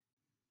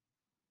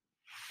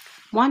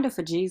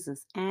Wonderful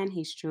Jesus, and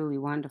he's truly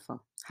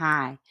wonderful.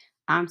 Hi,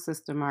 I'm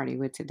Sister Marty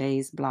with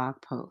today's blog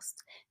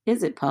post.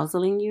 Is it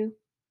puzzling you?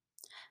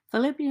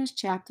 Philippians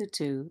chapter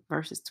 2,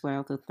 verses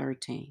 12 through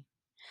 13.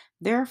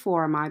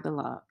 Therefore, my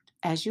beloved,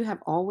 as you have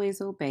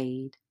always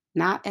obeyed,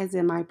 not as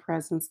in my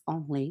presence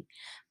only,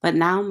 but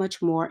now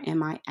much more in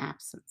my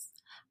absence,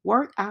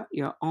 work out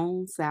your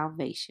own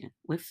salvation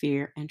with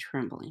fear and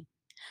trembling.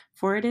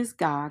 For it is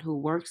God who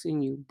works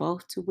in you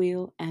both to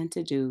will and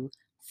to do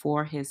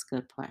for his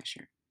good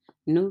pleasure.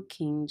 New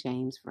King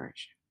James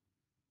Version.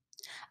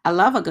 I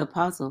love a good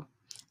puzzle.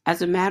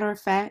 As a matter of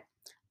fact,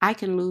 I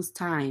can lose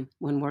time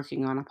when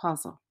working on a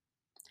puzzle.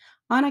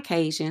 On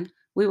occasion,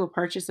 we will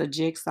purchase a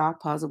jigsaw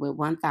puzzle with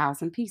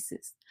 1,000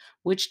 pieces,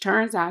 which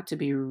turns out to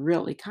be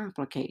really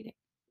complicated.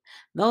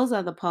 Those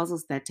are the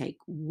puzzles that take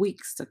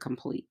weeks to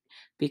complete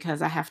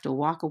because I have to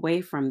walk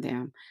away from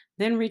them,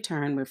 then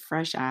return with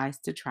fresh eyes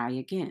to try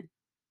again.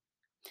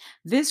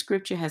 This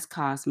scripture has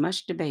caused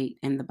much debate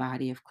in the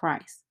body of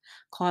Christ,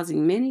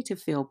 causing many to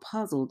feel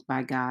puzzled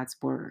by God's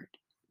word.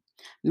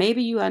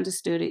 Maybe you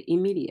understood it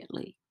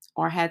immediately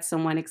or had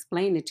someone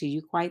explain it to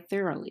you quite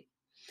thoroughly,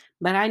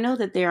 but I know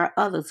that there are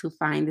others who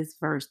find this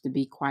verse to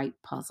be quite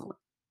puzzling.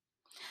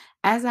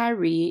 As I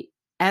read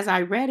as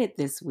I read it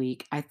this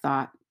week, I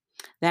thought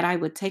that I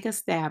would take a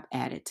stab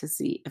at it to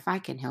see if I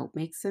can help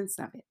make sense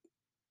of it.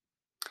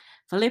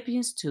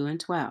 Philippians 2 and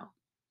 12.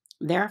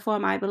 Therefore,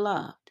 my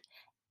beloved,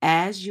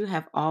 as you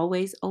have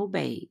always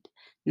obeyed,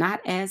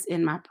 not as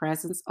in my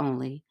presence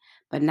only,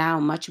 but now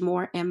much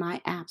more in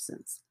my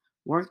absence,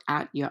 work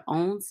out your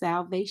own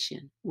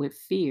salvation with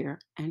fear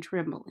and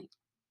trembling.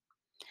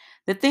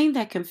 The thing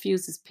that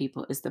confuses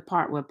people is the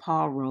part where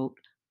Paul wrote,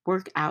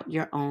 work out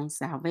your own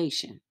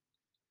salvation.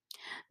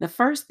 The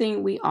first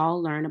thing we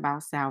all learn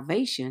about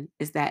salvation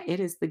is that it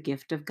is the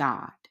gift of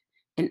God,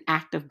 an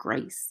act of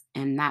grace,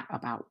 and not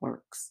about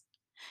works.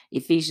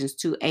 Ephesians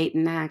 2 8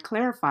 and 9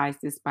 clarifies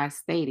this by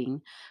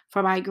stating,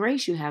 for by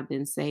grace you have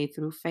been saved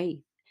through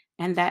faith,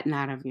 and that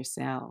not of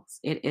yourselves.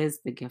 It is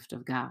the gift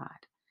of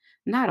God,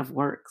 not of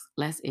works,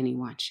 lest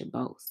anyone should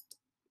boast.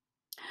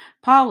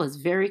 Paul was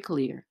very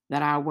clear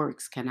that our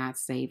works cannot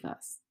save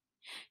us.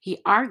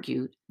 He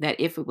argued that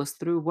if it was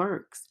through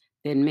works,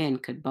 then men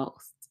could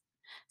boast.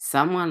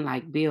 Someone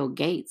like Bill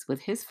Gates,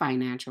 with his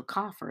financial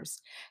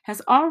coffers,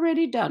 has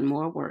already done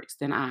more works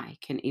than I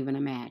can even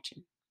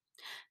imagine.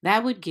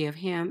 That would give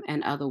him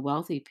and other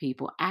wealthy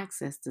people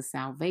access to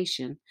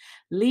salvation,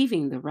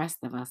 leaving the rest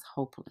of us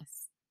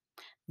hopeless.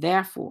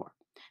 Therefore,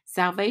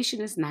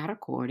 salvation is not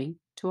according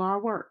to our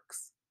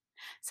works.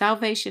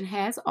 Salvation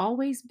has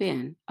always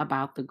been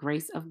about the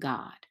grace of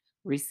God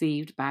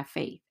received by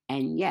faith,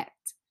 and yet,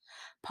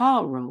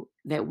 Paul wrote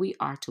that we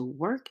are to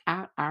work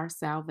out our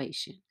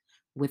salvation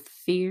with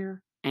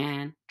fear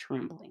and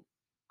trembling.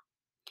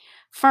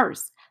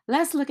 First,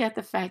 let's look at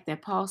the fact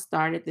that Paul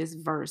started this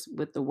verse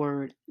with the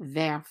word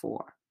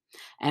therefore.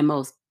 And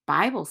most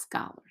Bible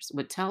scholars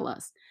would tell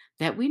us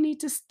that we need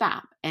to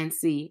stop and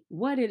see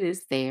what it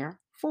is there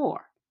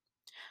for.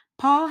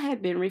 Paul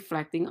had been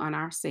reflecting on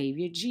our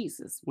Savior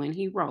Jesus when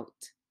he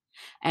wrote,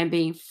 and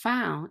being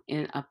found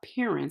in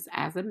appearance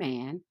as a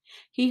man,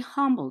 he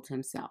humbled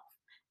himself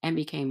and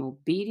became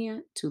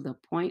obedient to the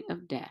point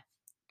of death,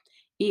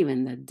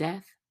 even the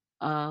death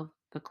of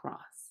the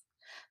cross.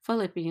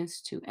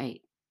 Philippians 2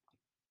 8.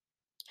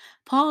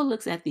 Paul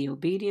looks at the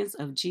obedience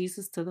of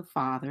Jesus to the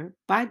Father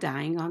by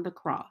dying on the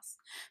cross,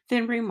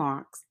 then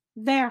remarks,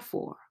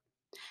 therefore,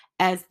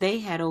 as they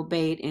had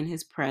obeyed in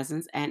his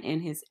presence and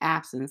in his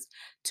absence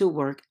to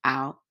work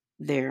out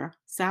their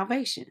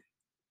salvation.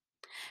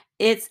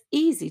 It's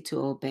easy to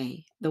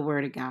obey the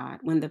word of God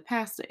when the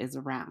pastor is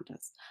around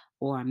us,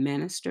 or a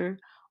minister,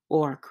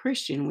 or a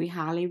Christian we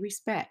highly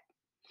respect.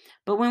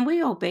 But when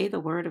we obey the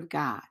word of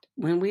God,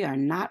 when we are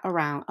not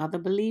around other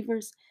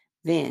believers,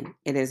 then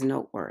it is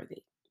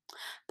noteworthy.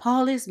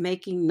 Paul is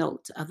making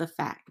note of the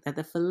fact that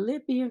the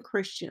Philippian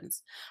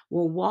Christians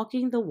were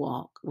walking the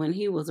walk when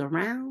he was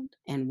around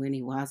and when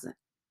he wasn't.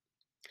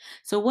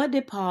 So, what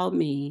did Paul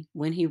mean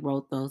when he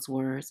wrote those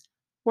words?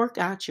 Work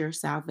out your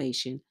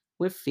salvation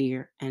with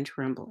fear and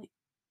trembling.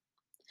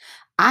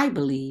 I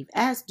believe,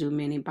 as do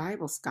many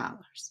Bible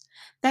scholars,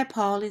 that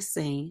Paul is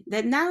saying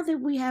that now that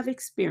we have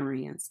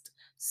experienced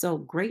so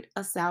great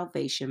a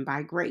salvation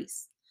by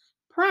grace,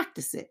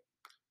 practice it,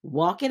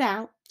 walk it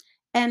out,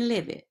 and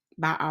live it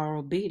by our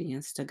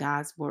obedience to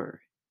God's word.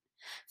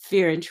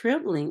 Fear and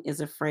trembling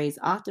is a phrase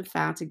often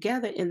found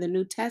together in the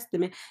New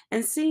Testament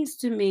and seems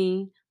to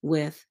mean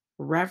with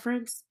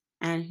reverence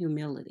and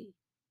humility.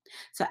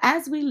 So,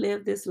 as we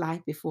live this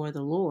life before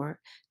the Lord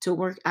to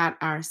work out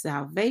our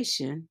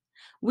salvation,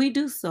 we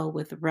do so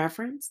with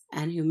reverence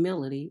and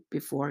humility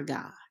before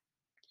God.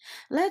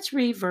 Let's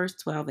read verse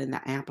 12 in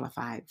the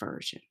Amplified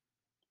Version.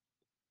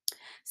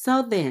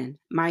 So then,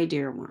 my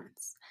dear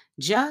ones,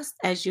 just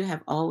as you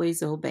have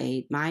always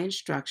obeyed my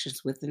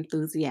instructions with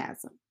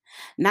enthusiasm,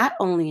 not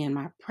only in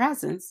my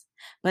presence,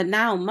 but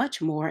now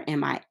much more in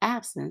my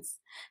absence,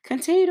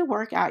 continue to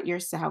work out your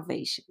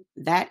salvation.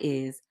 That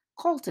is,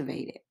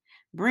 cultivate it,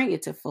 bring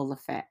it to full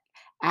effect,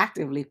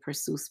 actively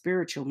pursue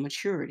spiritual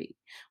maturity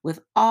with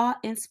awe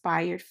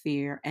inspired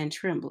fear and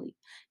trembling,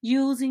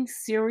 using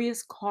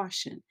serious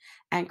caution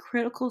and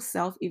critical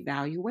self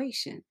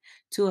evaluation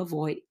to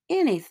avoid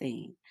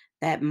anything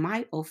that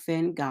might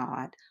offend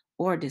God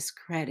or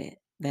discredit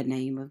the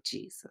name of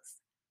Jesus.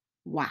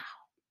 Wow.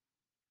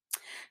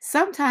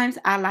 Sometimes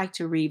I like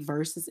to read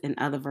verses in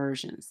other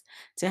versions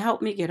to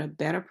help me get a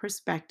better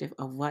perspective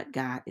of what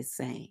God is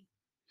saying.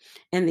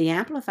 In the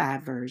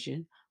Amplified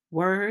Version,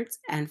 words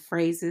and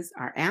phrases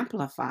are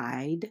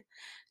amplified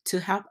to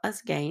help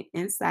us gain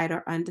insight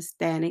or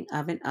understanding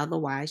of an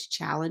otherwise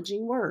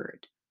challenging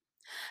word.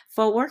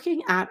 For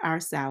working out our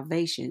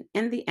salvation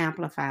in the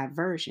Amplified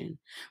Version,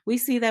 we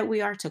see that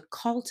we are to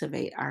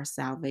cultivate our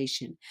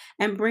salvation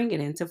and bring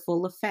it into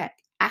full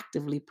effect,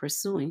 actively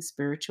pursuing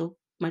spiritual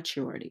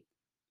maturity.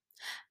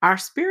 Our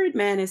spirit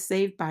man is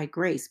saved by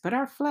grace, but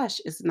our flesh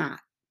is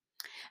not.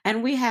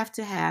 And we have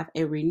to have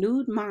a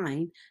renewed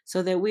mind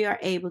so that we are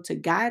able to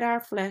guide our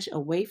flesh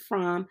away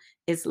from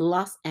its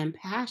lusts and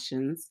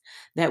passions,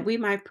 that we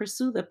might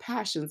pursue the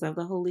passions of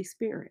the Holy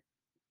Spirit.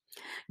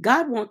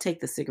 God won't take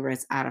the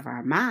cigarettes out of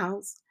our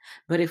mouths,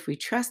 but if we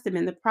trust Him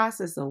in the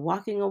process of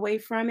walking away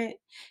from it,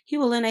 He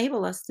will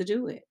enable us to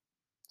do it.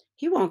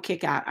 He won't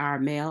kick out our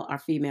male or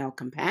female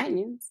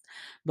companions,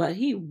 but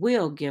He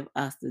will give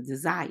us the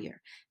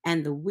desire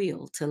and the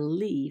will to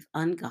leave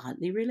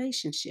ungodly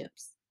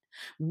relationships.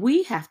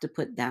 We have to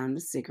put down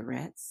the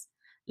cigarettes,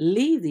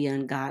 leave the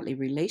ungodly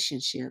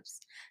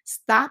relationships,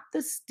 stop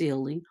the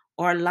stealing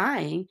or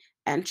lying,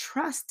 and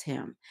trust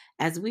Him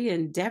as we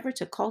endeavor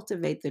to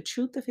cultivate the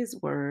truth of His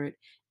word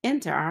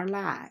into our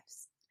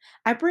lives.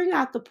 I bring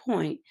out the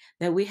point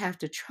that we have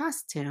to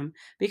trust Him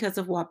because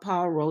of what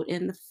Paul wrote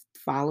in the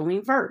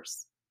following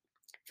verse,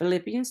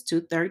 Philippians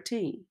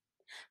 2:13.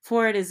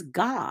 For it is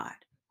God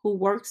who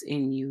works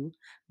in you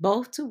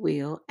both to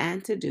will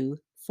and to do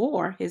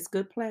for His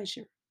good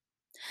pleasure.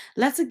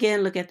 Let's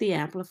again look at the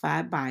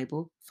Amplified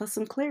Bible for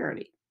some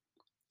clarity.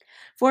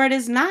 For it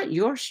is not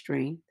your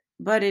strength,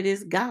 but it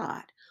is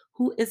God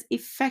who is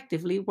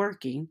effectively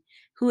working,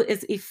 who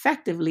is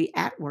effectively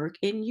at work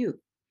in you,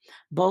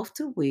 both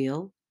to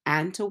will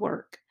and to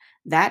work.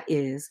 That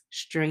is,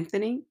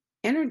 strengthening,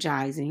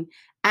 energizing,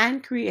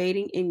 and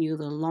creating in you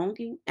the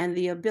longing and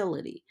the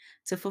ability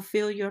to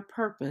fulfill your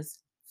purpose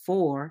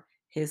for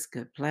His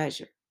good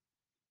pleasure.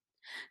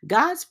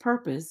 God's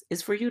purpose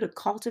is for you to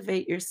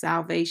cultivate your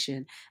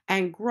salvation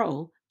and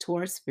grow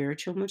towards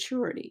spiritual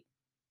maturity.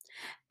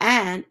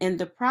 And in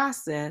the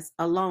process,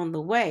 along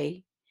the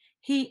way,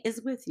 He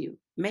is with you,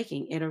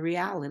 making it a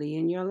reality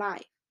in your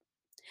life.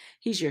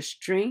 He's your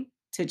strength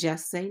to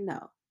just say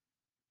no.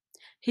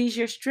 He's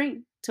your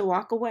strength to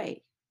walk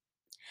away.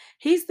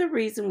 He's the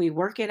reason we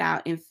work it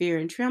out in fear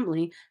and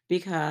trembling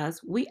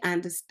because we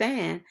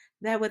understand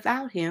that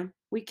without Him,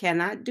 we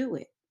cannot do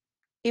it.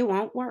 It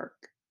won't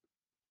work.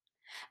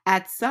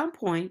 At some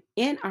point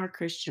in our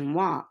Christian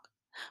walk,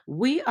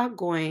 we are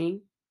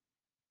going,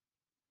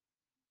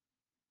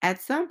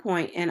 at some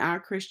point in our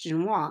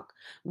Christian walk,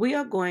 we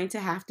are going to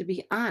have to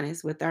be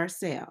honest with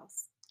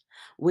ourselves.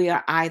 We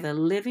are either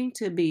living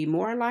to be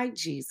more like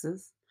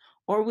Jesus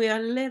or we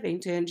are living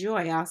to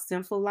enjoy our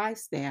sinful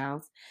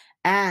lifestyles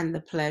and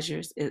the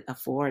pleasures it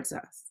affords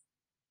us.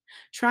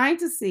 Trying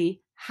to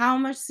see how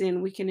much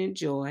sin we can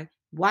enjoy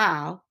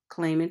while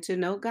claiming to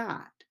know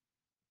God.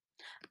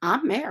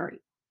 I'm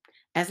married.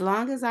 As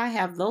long as I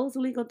have those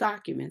legal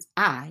documents,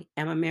 I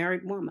am a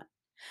married woman.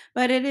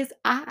 But it is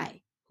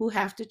I who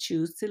have to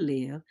choose to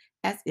live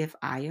as if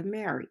I am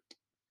married.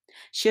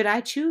 Should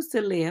I choose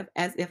to live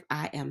as if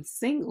I am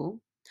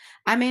single,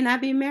 I may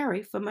not be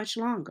married for much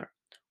longer,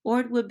 or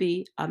it would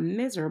be a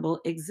miserable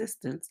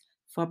existence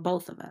for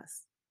both of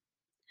us.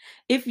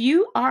 If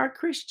you are a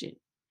Christian,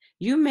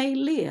 you may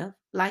live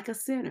like a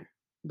sinner,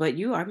 but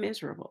you are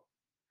miserable.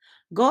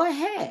 Go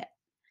ahead,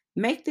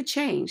 make the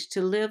change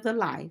to live the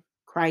life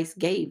Christ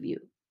gave you.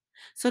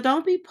 So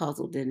don't be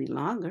puzzled any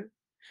longer.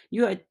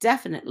 You are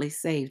definitely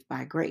saved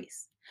by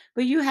grace,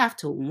 but you have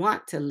to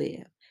want to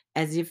live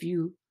as if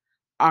you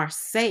are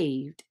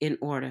saved in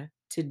order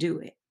to do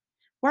it.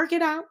 Work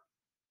it out,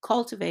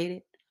 cultivate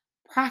it,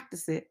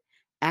 practice it,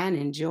 and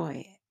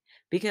enjoy it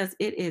because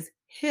it is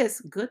His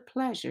good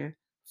pleasure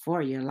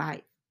for your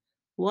life.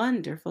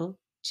 Wonderful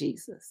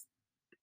Jesus.